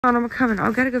I'm coming.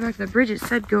 I've got to go back to the bridge. It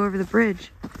said go over the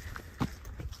bridge. I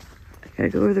gotta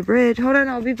go over the bridge. Hold on,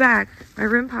 I'll be back. My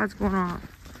REM pod's going off.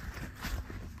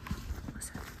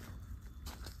 Listen.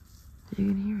 You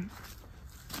can hear it.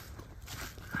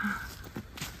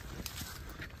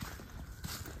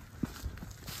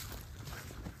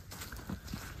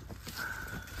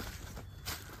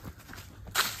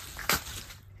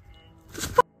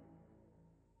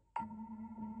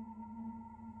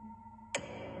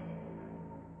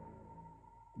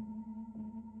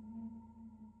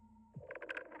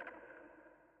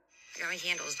 I got my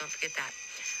handles, don't forget that.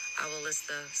 I will list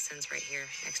the sins right here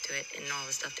next to it and all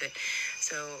the stuff to it.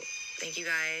 So thank you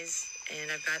guys. And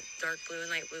I've got dark blue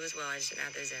and light blue as well. I just didn't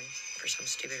add those in for some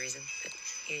stupid reason. But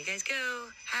here you guys go.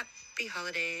 Happy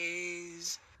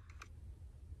holidays.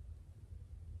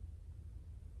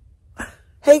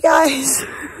 Hey guys.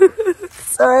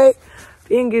 Sorry.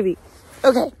 Being goofy.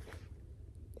 Okay.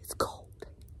 It's cold.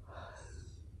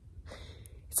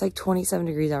 It's like 27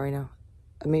 degrees out right now.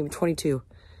 Maybe 22.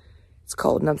 It's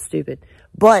cold and I'm stupid.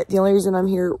 But the only reason I'm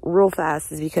here real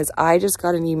fast is because I just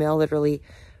got an email literally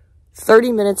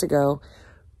 30 minutes ago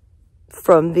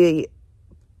from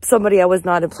somebody I was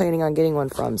not planning on getting one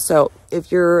from. So if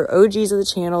you're OGs of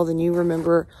the channel, then you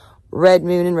remember Red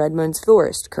Moon and Red Moon's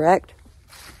Forest, correct?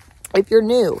 If you're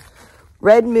new,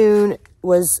 Red Moon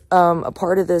was a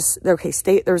part of this. Okay,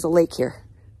 there's a lake here.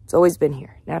 It's always been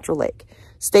here, natural lake.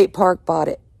 State Park bought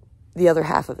it. The other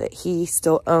half of it. He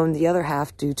still owned the other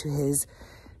half due to his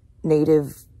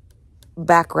native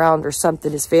background or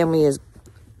something. His family, his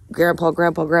grandpa,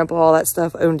 all that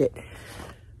stuff owned it.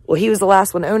 Well, he was the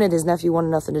last one to own it. His nephew wanted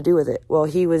nothing to do with it. Well,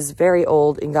 he was very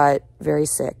old and got very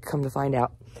sick, come to find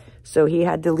out. So he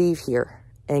had to leave here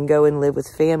and go and live with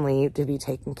family to be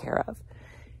taken care of.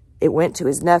 It went to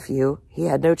his nephew. He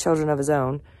had no children of his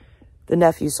own. The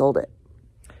nephew sold it.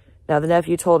 Now, the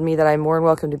nephew told me that I'm more than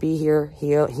welcome to be here.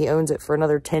 He owns it for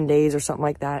another 10 days or something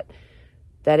like that.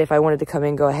 That if I wanted to come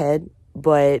in, go ahead.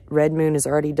 But Red Moon has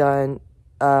already done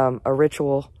a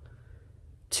ritual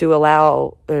to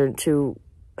allow, or to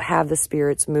have the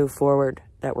spirits move forward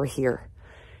that we're here.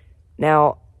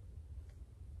 Now,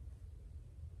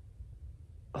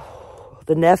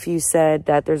 the nephew said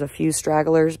that there's a few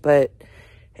stragglers, but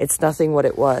it's nothing what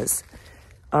it was.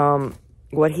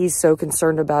 What he's so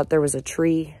concerned about, there was a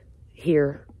tree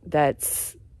here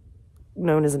that's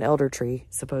known as an elder tree,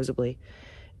 supposedly.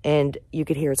 And you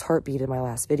could hear its heartbeat in my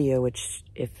last video, which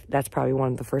that's probably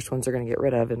one of the first ones they're going to get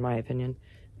rid of, in my opinion.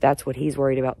 That's what he's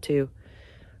worried about too.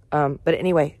 But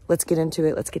anyway, let's get into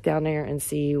it. Let's get down there and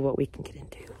see what we can get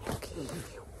into. Okay.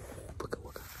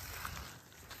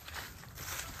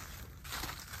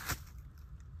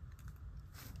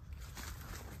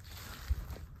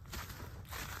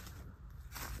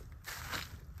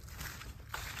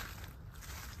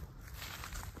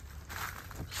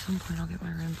 At some point, I'll get my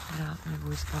REM pod out, my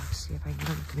voice box, see if I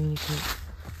can communicate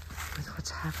with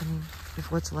what's happening,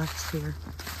 if what's left here,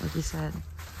 like he said.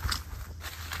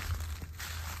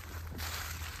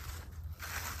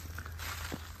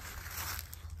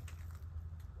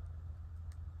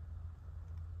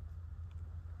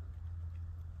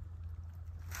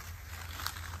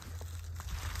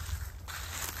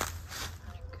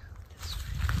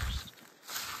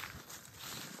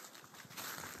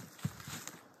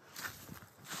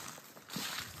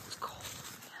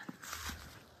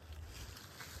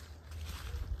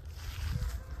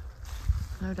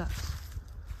 No ducks.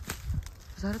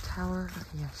 Is that a tower?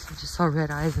 Okay, yes. I just saw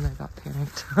red eyes and I got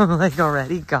panicked. I'm like,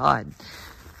 already? God.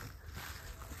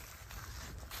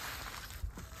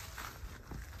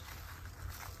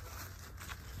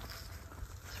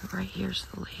 So right here's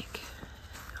the lake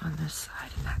on this side,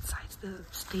 and that side's the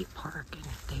state park. And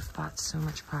they've bought so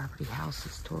much property.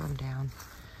 Houses tore them down.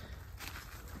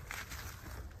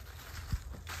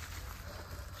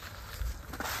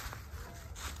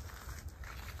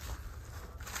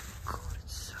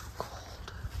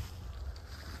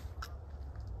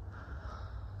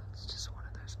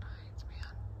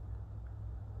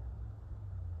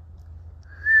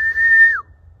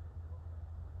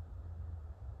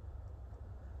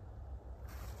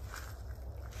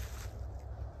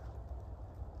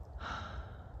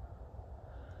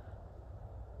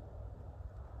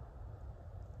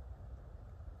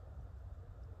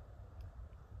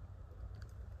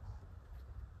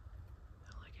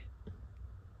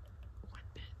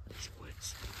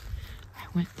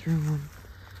 Went through them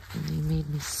and they made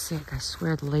me sick. I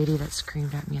swear the lady that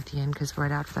screamed at me at the end, because right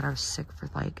after that I was sick for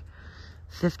like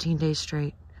 15 days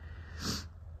straight.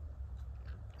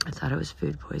 I thought it was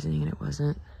food poisoning and it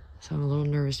wasn't. So I'm a little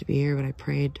nervous to be here, but I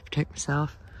prayed to protect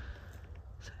myself.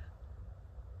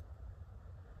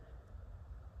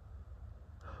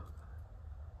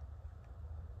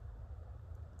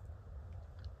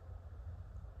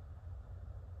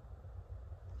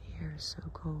 is so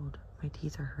cold. My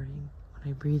teeth are hurting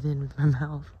when I breathe in with my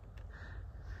mouth.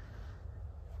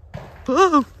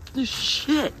 Oh,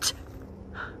 shit!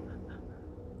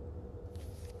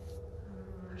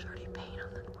 There's already paint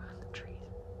on the trees.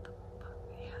 The fuck?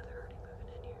 Yeah, they're already moving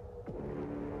in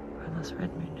here. Or unless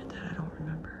Redmond did that, I don't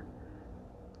remember.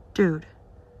 Dude,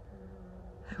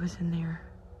 I was in there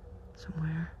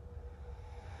somewhere.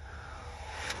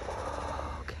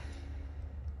 Okay.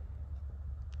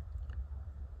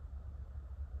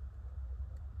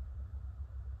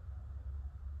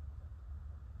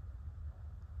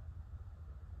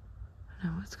 I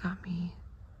know what's got me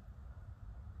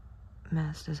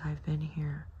messed as I've been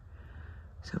here.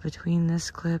 So between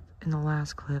this clip and the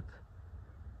last clip,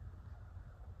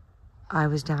 I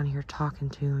was down here talking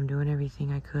to him, doing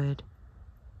everything I could.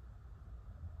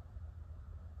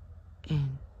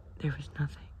 And there was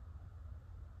nothing.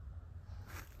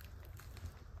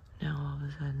 Now all of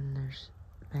a sudden there's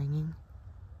banging.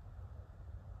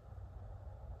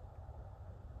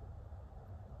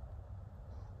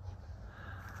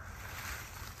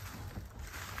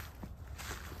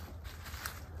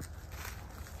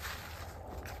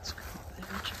 Let's go over there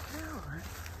and check it out, right?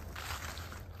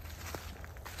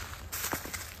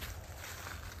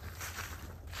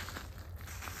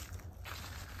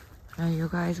 Now you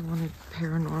guys wanted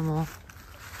paranormal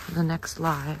for the next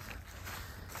live.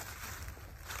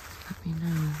 Let me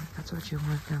know if that's what you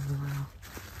want down below.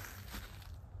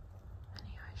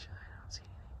 Any eyeshine? I don't see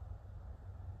anything.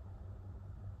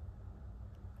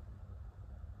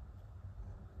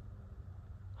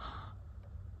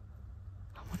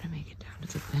 I want to make it down to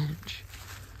the bench.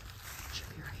 It should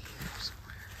be right here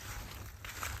somewhere.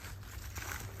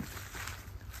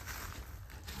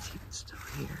 Let's see if it's still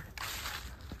here.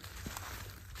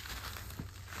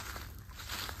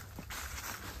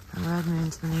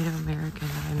 Redmond's the Native American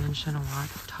that I mentioned a lot.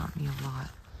 That taught me a lot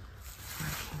before I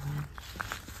came in.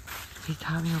 He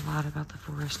taught me a lot about the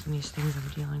forest and these things I'm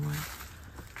dealing with.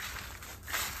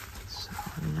 So,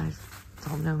 I mean, I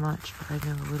don't know much, but I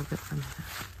know a little bit from him.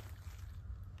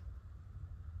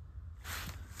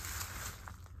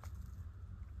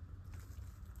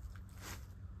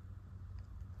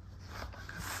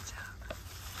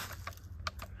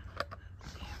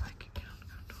 See if I can get him to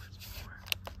come towards me more.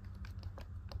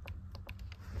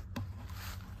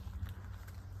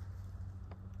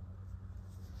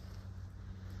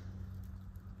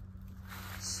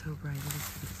 So bright, I wish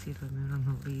you could see the moon on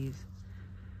the leaves.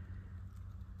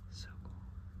 So cool.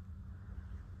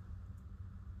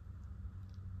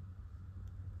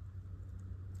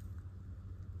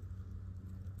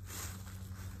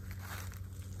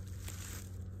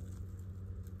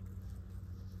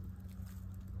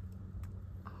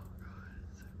 Oh god,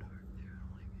 it's so dark there. I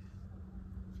don't like it.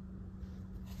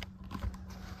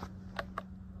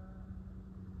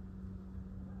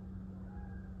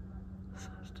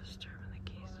 Someone's disturbing the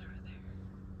geese over there.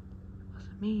 It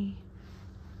wasn't me.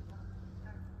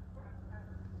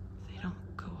 They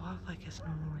don't go off like this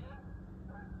normally.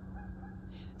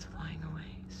 And it's flying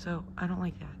away. So I don't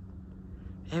like that.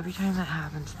 Every time that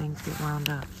happens, things get wound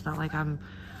up. It's not like I'm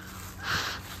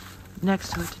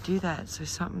next to it to do that. So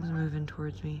something's moving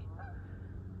towards me.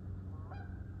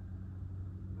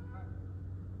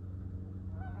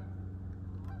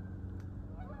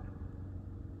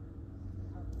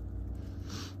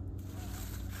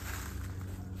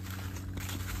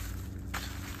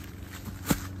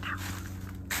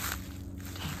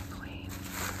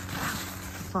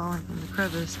 Falling in the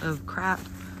crevice of crap.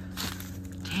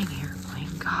 Dang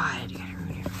airplane, God, you gotta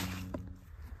ruin everything.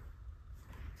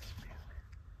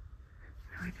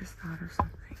 Now I just thought of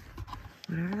something.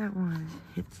 Whatever that was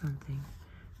hit something.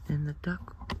 Then the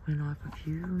duck went off a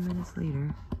few minutes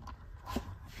later.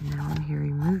 And now I'm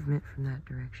hearing movement from that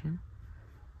direction.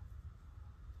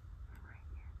 Right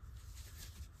here.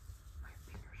 My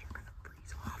fingers are gonna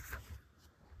freeze off.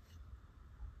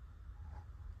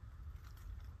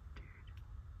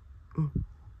 Dude. Ooh.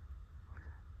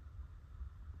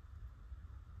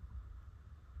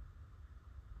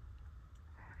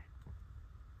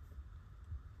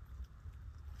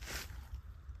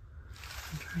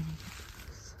 I'm trying to get to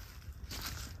this.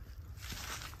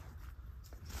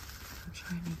 I'm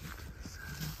trying to get to this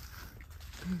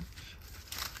bench.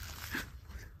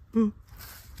 Oh,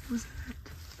 what was that?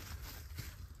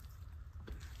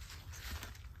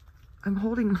 I'm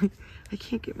holding my, I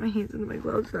can't get my hands into my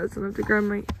gloves fast enough to grab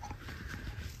my,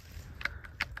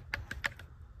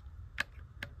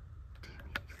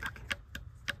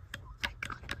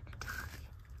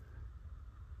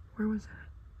 where was that?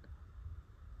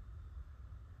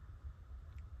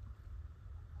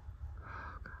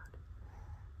 Oh God.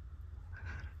 I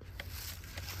had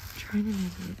it. trying to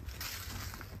make it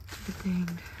get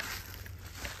danged.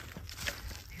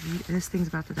 This thing's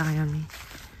about to die on me.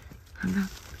 I'm about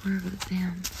wherever the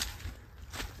damn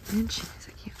bench is.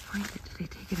 I can't find it. Did they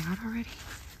take it out already?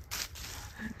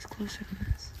 It was closer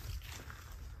than this.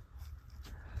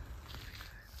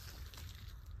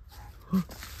 Oh.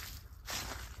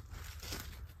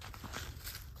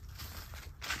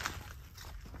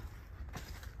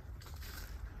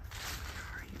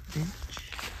 Where are you, bench?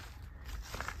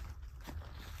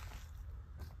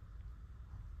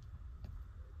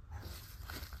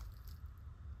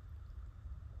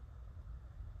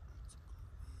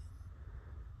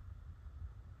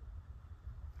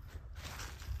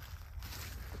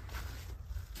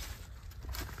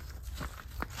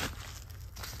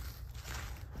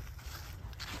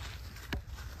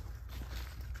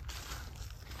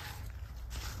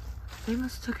 They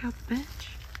must have took out the bench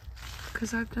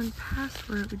because I've done past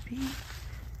where it would be.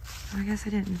 I guess I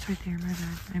didn't. It's right there. My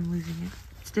bad. I'm losing it.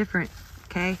 It's different,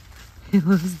 okay? It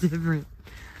looks different.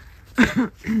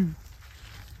 That's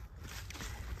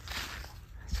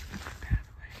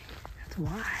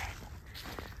wide.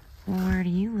 Well, where do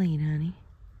you lean, honey?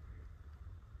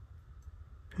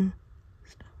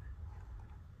 Stop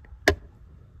it.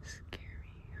 Scare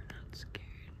me. I'm not scared.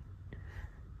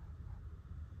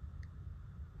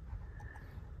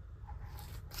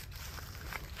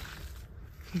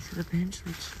 Okay, so the bench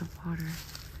leads to the water.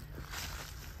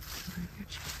 So I'm gonna get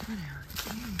your foot out.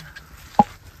 Yeah.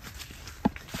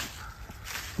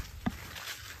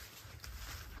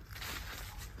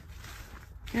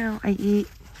 You know, I eat,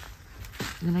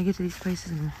 and then I get to these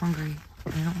places and I'm hungry,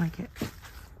 and I don't like it.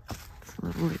 It's a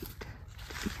little late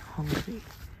to be hungry.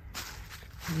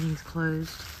 Everything's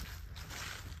closed.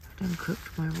 I've done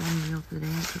cooked my one meal for the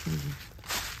day. I'm cooking again.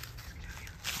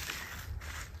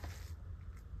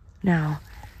 Now,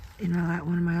 in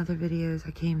one of my other videos,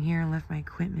 I came here and left my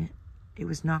equipment. It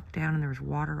was knocked down and there was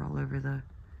water all over the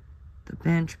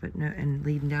bench, but no, and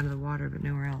leading down to the water, but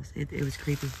nowhere else. It was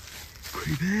creepy.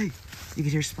 Creepy. You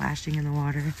could hear splashing in the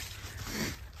water.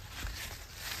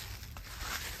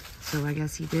 So I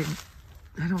guess he didn't.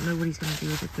 I don't know what he's going to do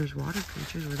with it. There's water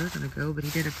creatures, where they're going to go, but he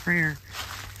did a prayer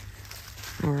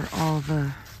for all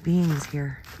the beings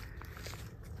here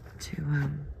to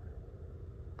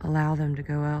allow them to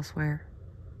go elsewhere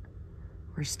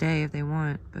or stay if they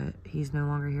want, but he's no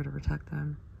longer here to protect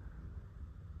them.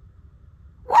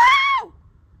 Wow!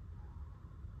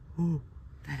 Ooh,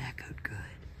 that echoed good.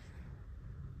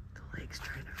 The lake's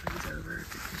trying to freeze over,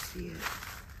 if you can see it.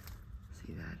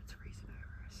 See that? It's freezing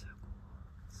over. It's so cool.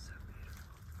 It's so beautiful.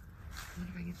 I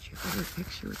wonder if I can get you a better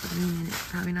picture with the moon in it.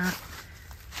 Probably not.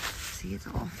 See, it's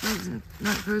all frozen.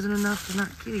 Not frozen enough to not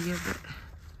kill you, but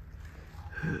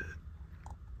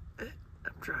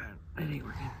I'm trying. It ain't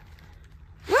working.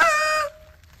 Woo!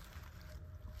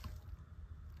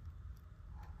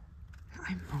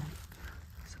 I'm home.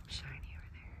 Something shiny over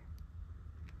there.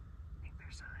 I think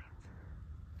they're signs.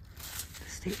 The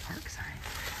state park sign.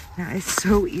 Now, it's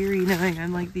so eerie knowing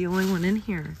I'm like the only one in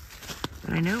here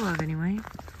that I know of anyway.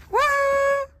 Woo!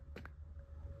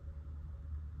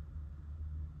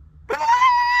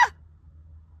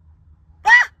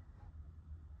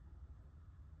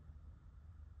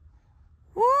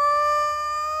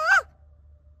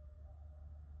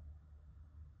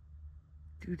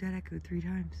 Dude, that echoed 3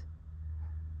 times.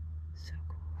 So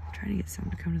cool. I'm trying to get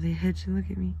someone to come to the edge and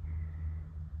look at me.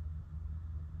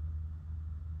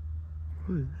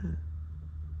 What is that?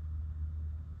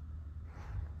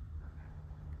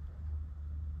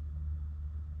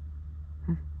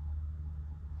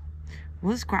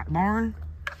 Well, this crap barn.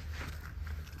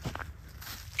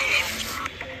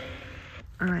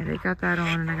 Alright, I got that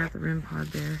on and I got the REM pod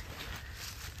there.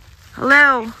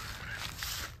 Hello?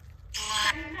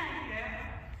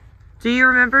 Do you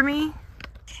remember me?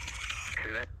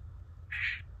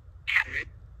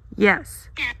 Yes.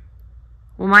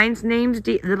 Well, my name's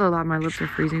Dee. My lips are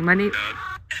freezing.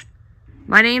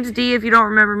 My name's Dee, if you don't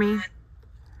remember me.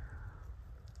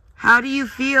 How do you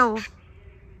feel?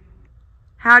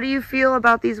 How do you feel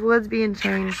about these woods being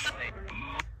changed?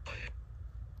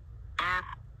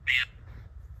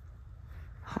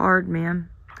 Hard,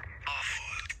 ma'am.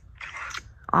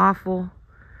 Awful.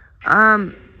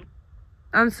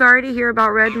 I'm sorry to hear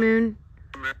about Red Moon.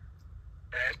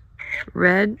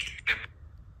 Red?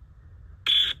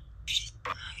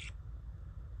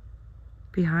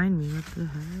 Behind me, what the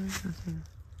hell?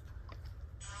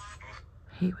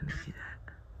 I hate when they do that.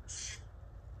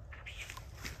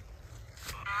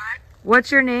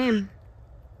 What's your name?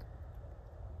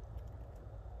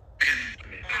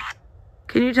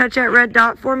 Can you touch that red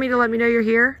dot for me to let me know you're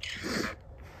here?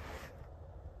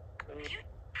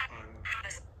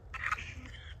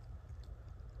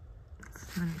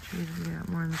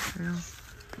 trail.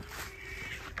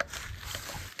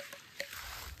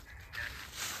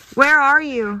 Where are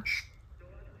you?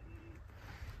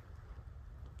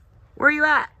 Where are you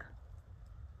at?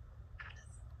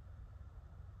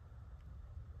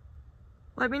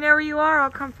 Let me know where you are. I'll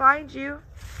come find you.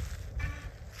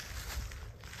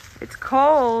 It's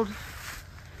cold.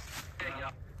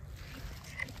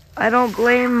 I don't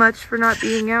blame much for not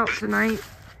being out tonight.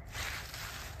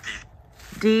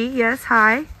 Dee, yes,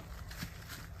 hi.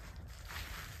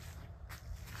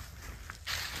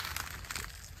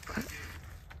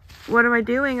 What am I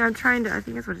doing? I'm trying to, I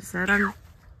think that's what it said. I'm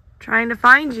trying to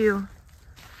find you.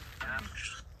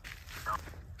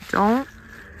 Don't.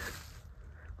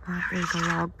 There was a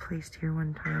log placed here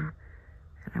one time,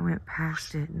 and I went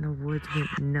past it, and the woods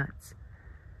went nuts.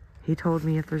 He told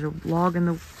me if there's a log in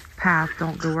the path,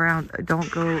 don't go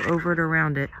over it or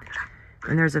around it.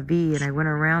 And there's a V, and I went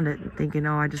around it thinking,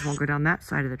 oh, I just won't go down that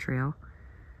side of the trail.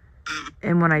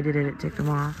 And when I did it, it ticked him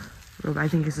off. I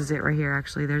think this is it right here,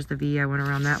 actually. There's the V. I went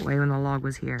around that way when the log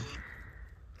was here.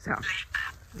 So,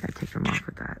 I ticked him off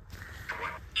with that.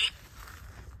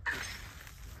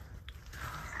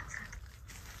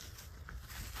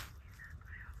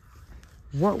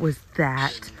 What was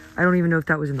that? I don't even know if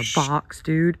that was in the box,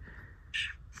 dude.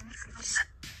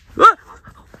 Ah!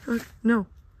 Oh, no.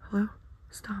 Hello?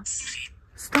 Stop.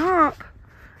 Stop!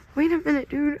 Wait a minute,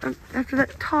 dude. After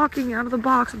that talking out of the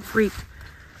box, I'm freaked.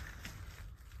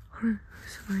 There's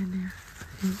somebody in there,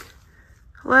 I think.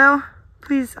 Hello?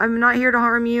 Please, I'm not here to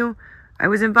harm you. I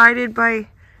was invited by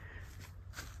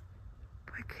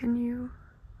can you?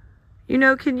 You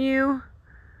know, can you?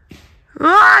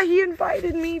 Ah, he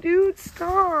invited me, dude.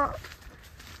 Stop.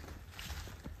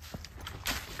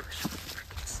 Push on the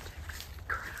freaking sticks.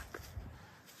 Crap.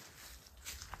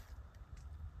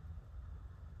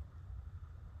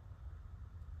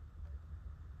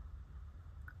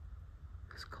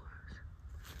 It's close.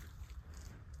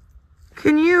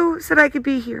 Can you? Said I could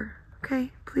be here.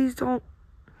 Okay? Please don't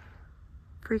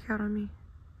freak out on me.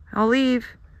 I'll leave.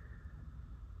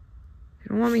 If you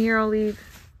don't want me here, I'll leave.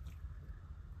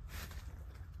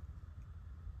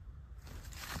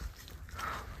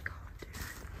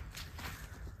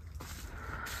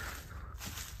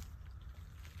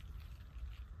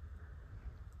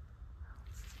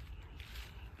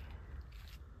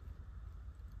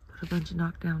 A bunch of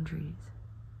knockdown trees.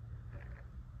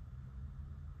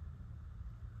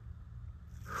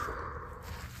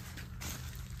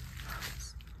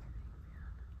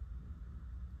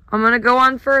 I'm gonna go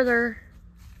on further.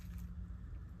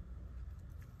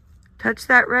 Touch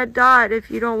that red dot if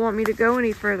you don't want me to go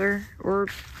any further, or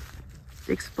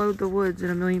explode the woods in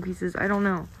a million pieces. I don't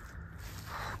know.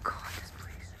 Oh God, this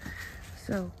place.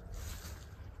 So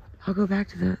I'll go back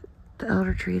to the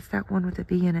elder tree. It's that one with the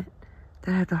bee in it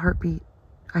that had the heartbeat.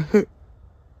 I hit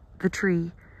the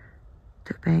tree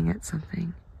to bang at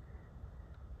something.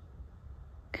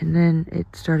 And then it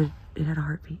had a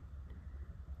heartbeat.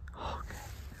 Oh, okay.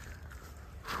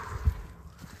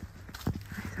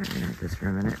 I heard this for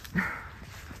a minute.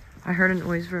 I heard a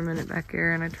noise for a minute back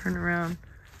there, and I turned around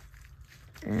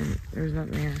and there was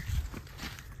nothing there.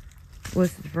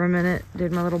 Listened for a minute,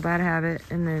 did my little bad habit,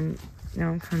 and then now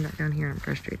I'm coming back down here. I'm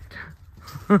frustrated.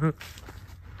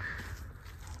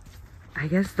 I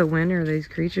guess the winter, these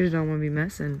creatures don't want to be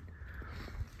messing.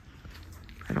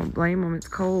 I don't blame them. It's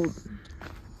cold.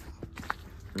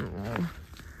 Oh.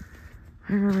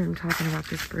 I remember him talking about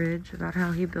this bridge, about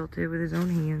how he built it with his own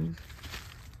hands.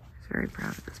 He's very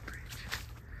proud of this bridge.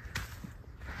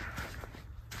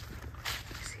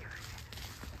 Let's see what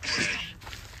I can.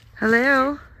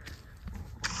 Hello?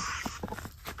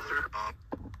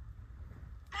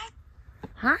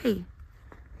 Hi.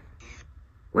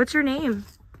 What's your name?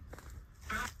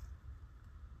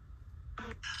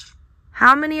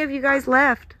 How many of you guys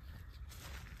left?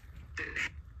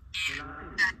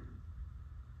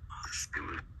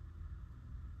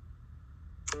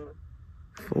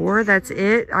 4, that's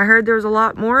it? I heard there was a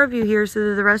lot more of you here, so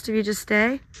did the rest of you just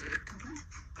stay?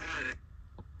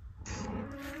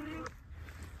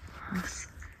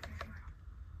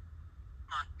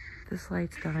 This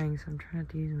light's dying, so I'm trying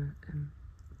to use it.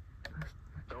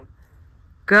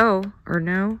 Go, or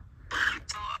no?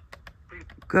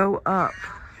 Go up.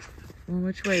 Well,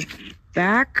 which way?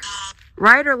 Back?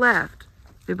 Right or left?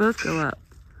 They both go up.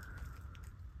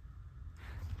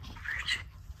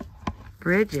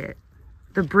 Bridget.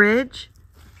 The bridge?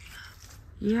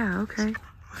 Yeah, okay.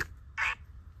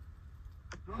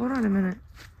 Hold on a minute.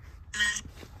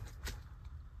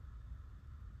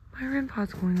 My REM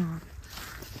pod's going off.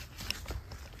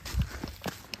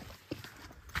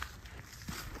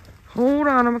 Hold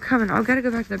on, I'm coming. I've got to go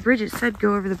back to the bridge. It said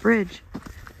go over the bridge.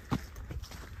 I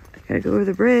gotta go over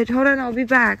the bridge. Hold on, I'll be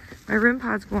back. My REM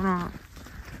pod's going off.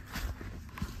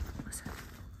 Listen.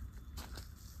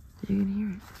 You can hear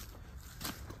it.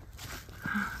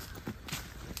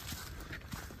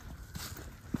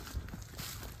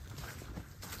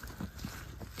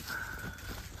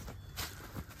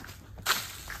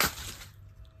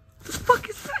 The fuck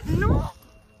is that? No!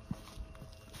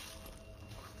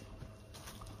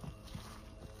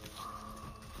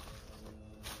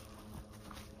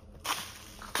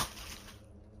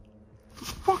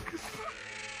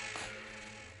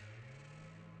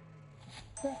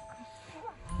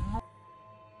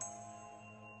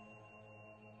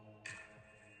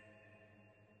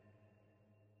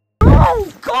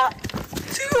 Oh God,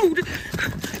 dude! You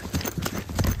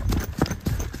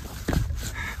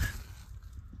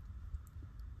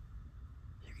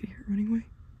can hear it running away.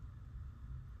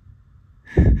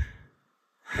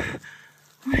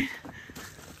 Wait,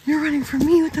 you're running from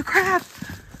me with the crap.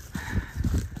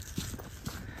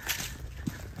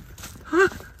 Huh?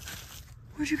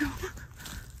 Where'd you go?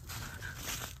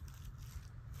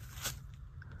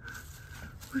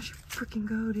 Where'd you freaking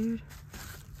go, dude?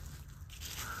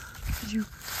 Did you?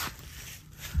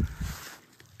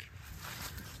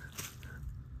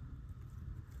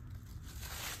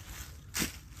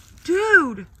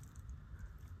 Dude!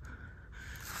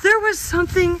 There was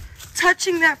something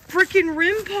touching that freaking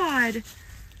REM pod.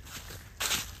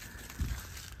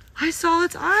 I saw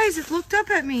its eyes. It looked up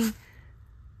at me.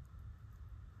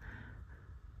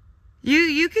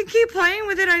 You can keep playing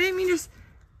with it. I didn't mean to. What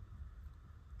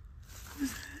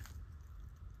was that?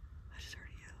 I just heard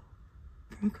a yell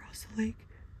from across the lake.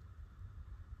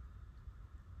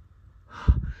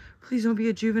 Please don't be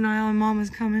a juvenile and Mama's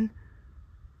coming.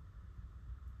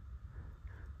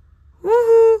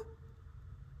 Woohoo!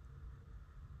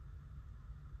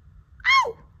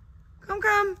 Ow!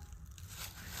 Come.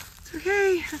 It's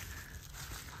okay. What the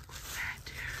fuck was that,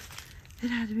 dude? It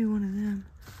had to be one of them.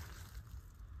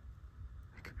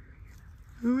 I could be right here.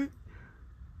 Move it.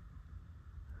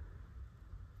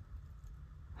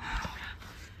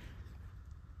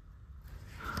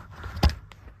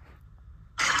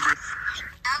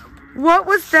 What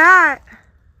was that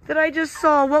I just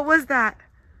saw? What was that?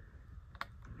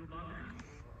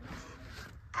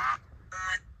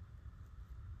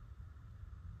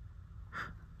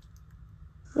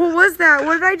 What was that?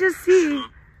 What did I just see?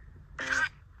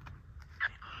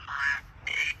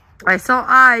 I saw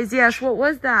eyes. Yes, what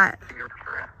was that?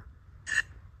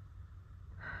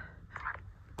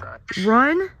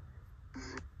 Run?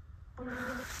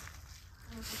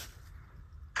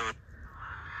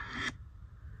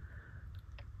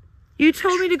 You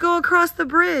told me to go across the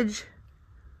bridge.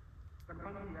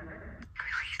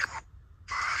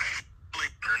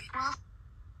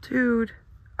 Dude,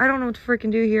 I don't know what to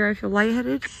freaking do here. I feel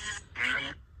lightheaded.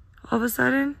 All of a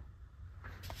sudden.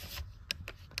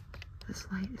 This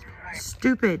light is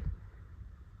stupid.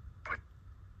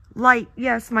 Light.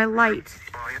 Yes, my light.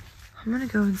 I'm gonna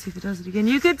go and see if it does it again.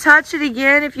 You could touch it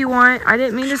again if you want. I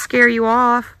didn't mean to scare you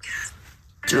off.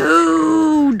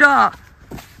 Dude! Oh my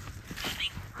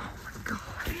God.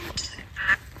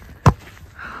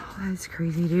 Oh, that's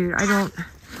crazy, dude. I don't...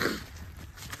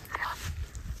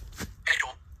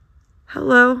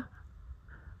 Hello?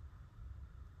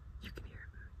 You can hear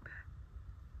it moving back.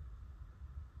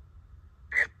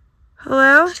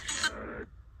 Hello?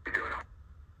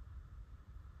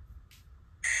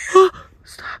 Oh,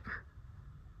 stop.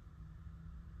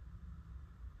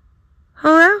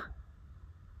 Hello?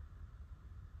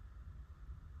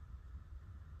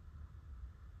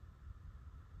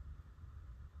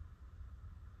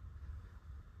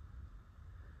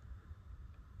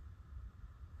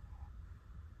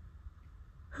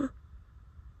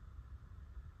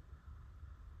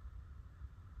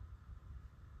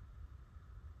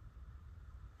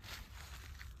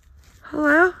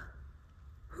 Hello?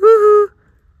 Woohoo!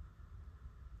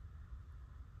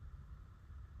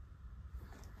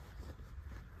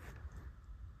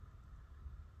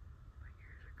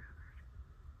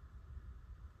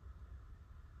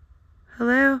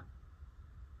 Hello?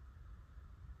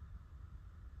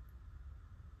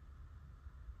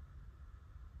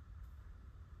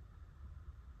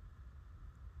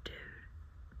 Dude.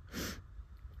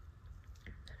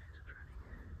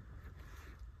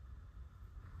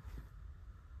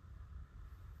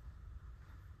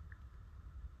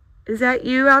 Is that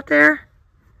you out there?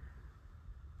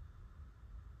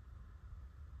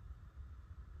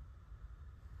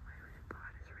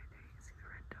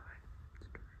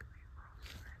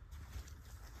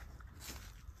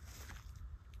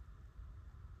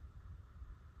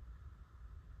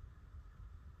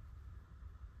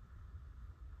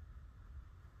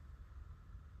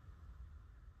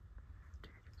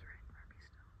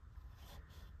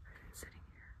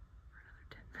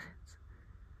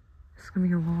 gonna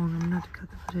be long. I'm gonna have to cut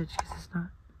the footage because it's not.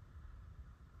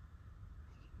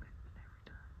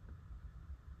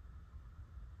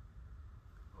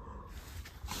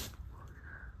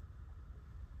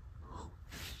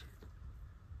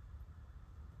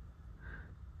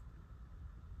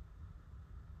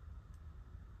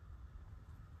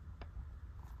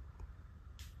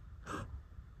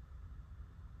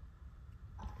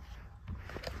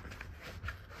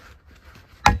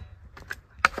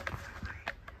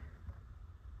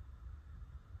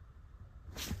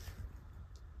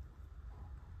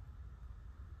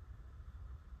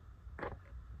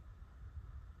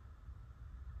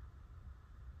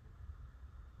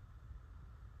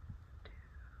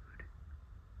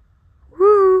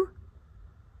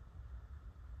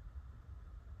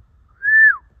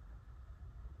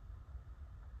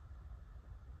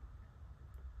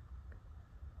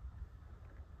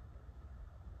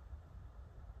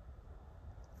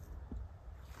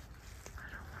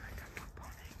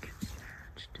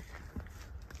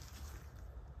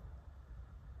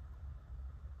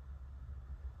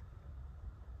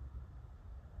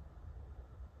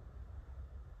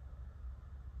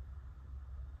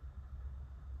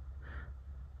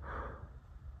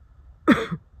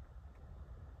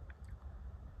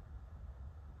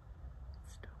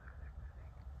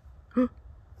 Woo!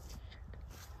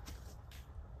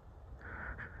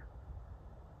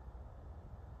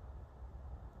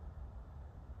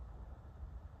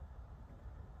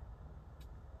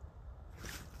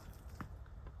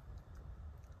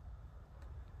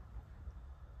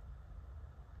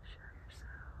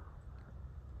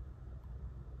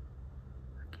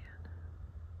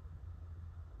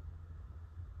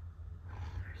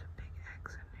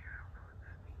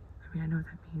 I mean, I know what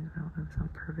that means, but I don't know if it's on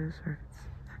purpose or if it's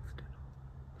accidental.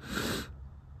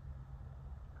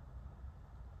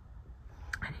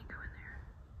 I didn't go in there.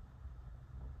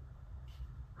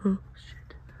 Oh,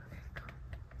 shit. Okay, calm.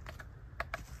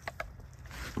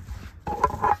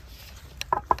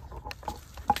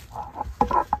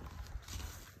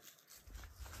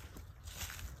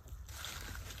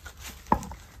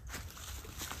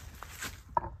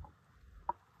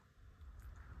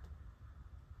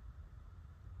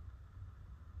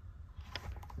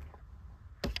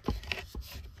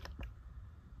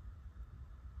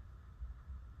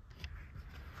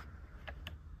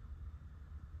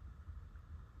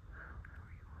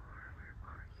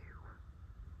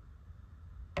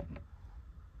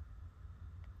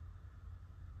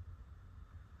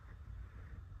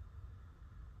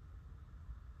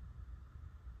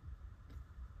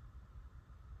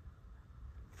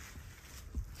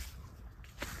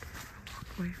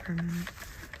 Wait for a minute.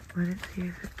 Let it see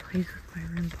if it plays with my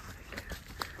REM pod again.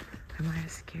 I might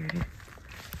have scared it.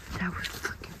 That was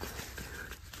fucking good, dude.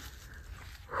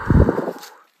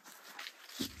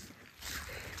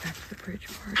 That's the bridge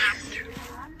part.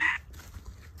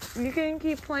 You can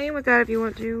keep playing with that if you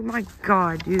want to. My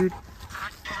God, dude.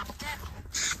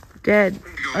 Dead.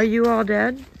 Are you all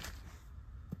dead?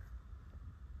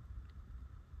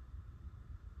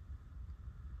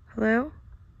 Hello?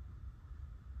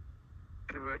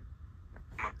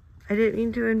 I didn't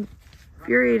mean to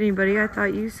infuriate anybody. I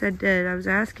thought you said dead. I was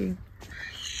asking.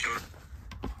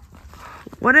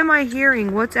 What am I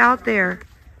hearing? What's out there?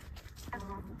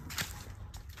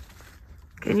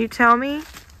 Can you tell me?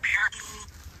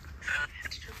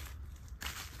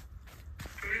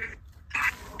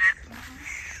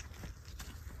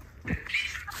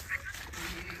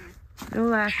 No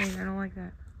laughing. I don't like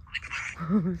that.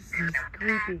 This is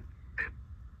creepy.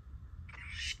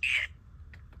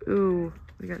 Ooh,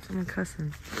 we got someone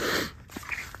cussing.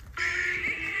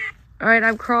 Alright,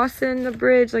 I'm crossing the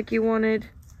bridge like you wanted.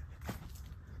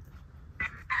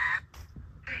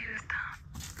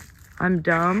 I'm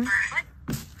dumb.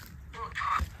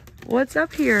 What's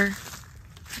up here?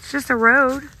 It's just a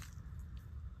road.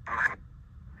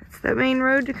 It's the main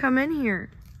road to come in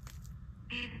here.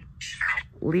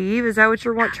 Leave? Is that what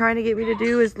you're trying to get me to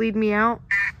do, is lead me out?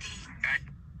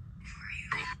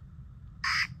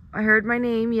 I heard my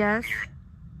name, yes.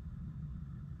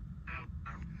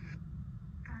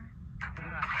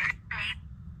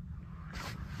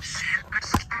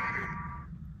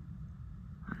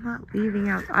 I'm not leaving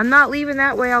out. I'm not leaving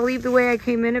that way. I'll leave the way I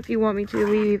came in if you want me to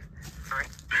leave.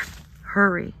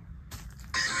 Hurry.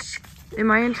 Am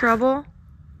I in trouble?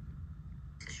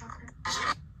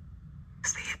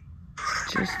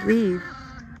 Just leave.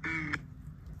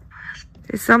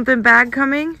 Is something bad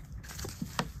coming?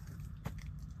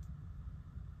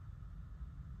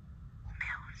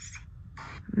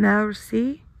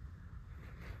 Merci?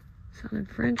 Sounded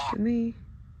French to me.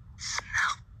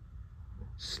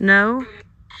 Snow?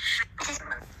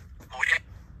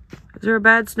 Is there a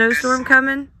bad snowstorm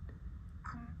coming?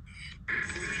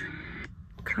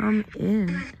 Come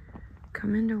in.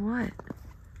 Come into what?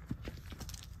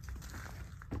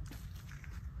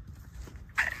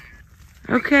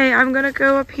 Okay, I'm gonna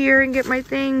go up here and get my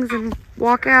things and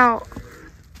walk out.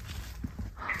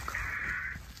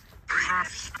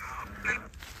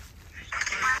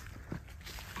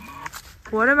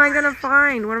 What am I gonna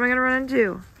find? What am I gonna run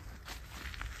into?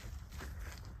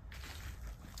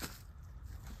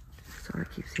 Sorry,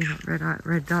 I keep seeing that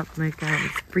red dot in my guy.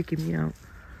 It's freaking me out.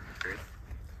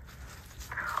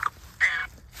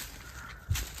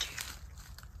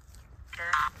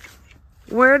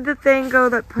 Where'd the thing go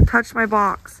that touched my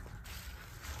box?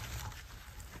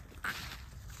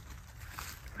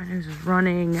 My nose is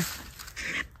running.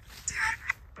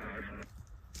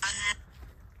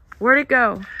 Where'd it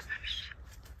go?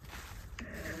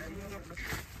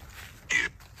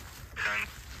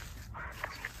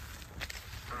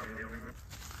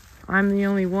 I'm the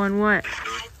only one. What?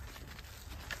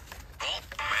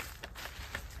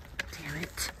 Damn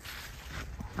it.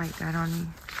 Bite that on me.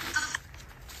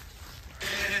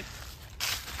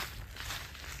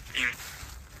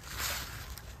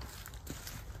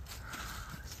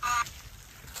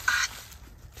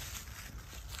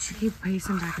 Keep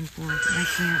pacing back and forth. I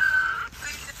can't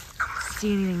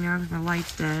see anything now because my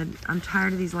light's dead. I'm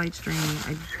tired of these lights draining.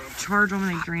 I charge them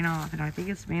and they drain off, and I think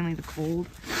it's mainly the cold.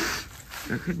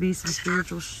 There could be some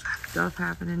spiritual stuff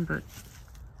happening, but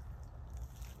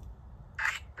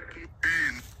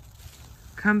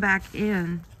come back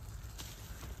in.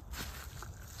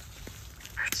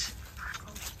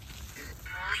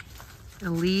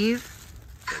 Leave.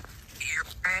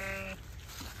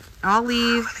 I'll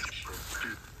leave.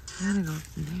 I'm gonna go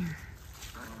from there.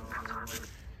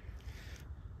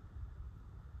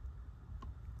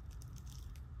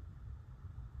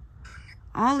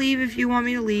 I'll leave if you want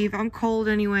me to leave. I'm cold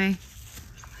anyway.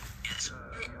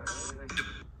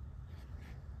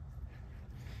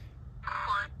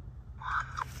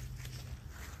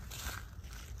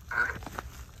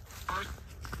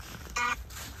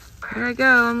 Here I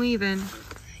go, I'm leaving.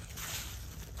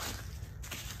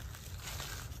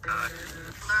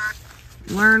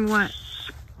 Learn what?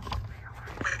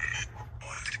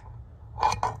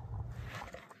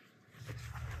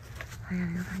 I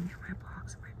gotta go find my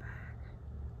box in my bag.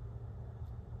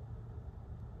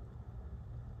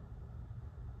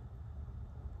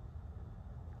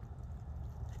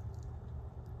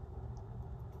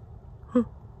 Huh.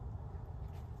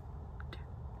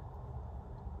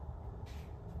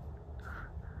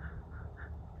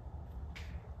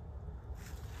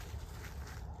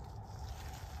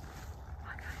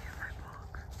 I gotta get my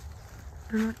box.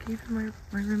 They're not keeping my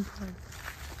REM pod.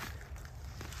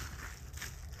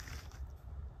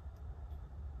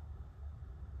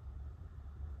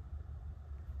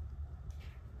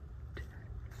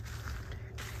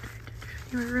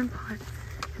 My REM pod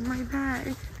in my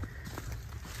bag.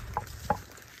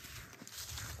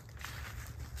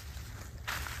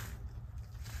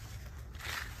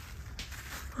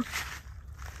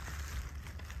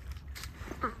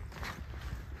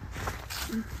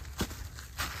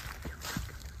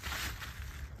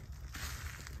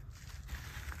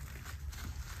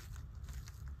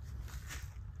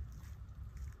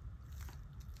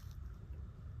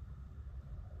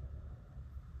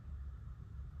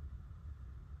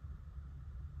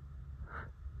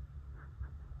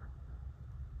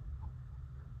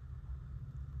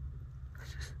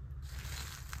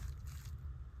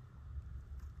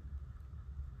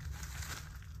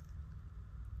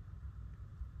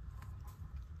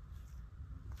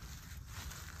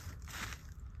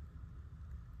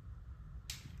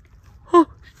 Oh,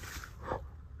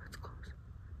 that's close.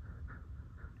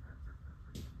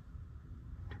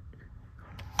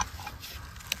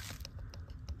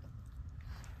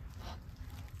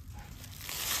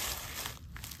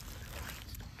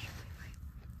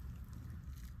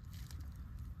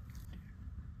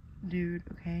 Dude,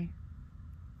 okay.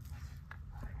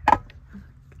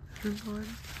 Good Lord.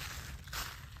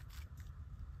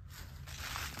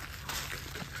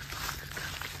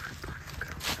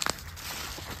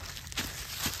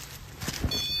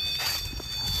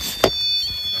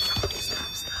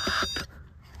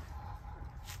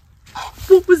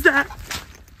 What was that?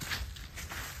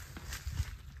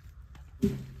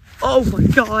 Oh my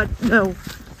God, no.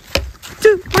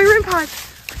 Dude, my REM pod.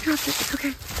 I dropped it. It's okay.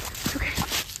 It's okay.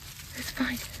 It's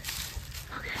fine.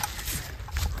 Okay.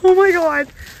 Oh my God.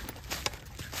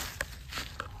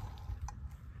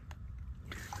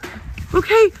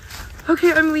 Okay.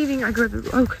 Okay, I'm leaving. I grabbed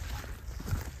it. Okay.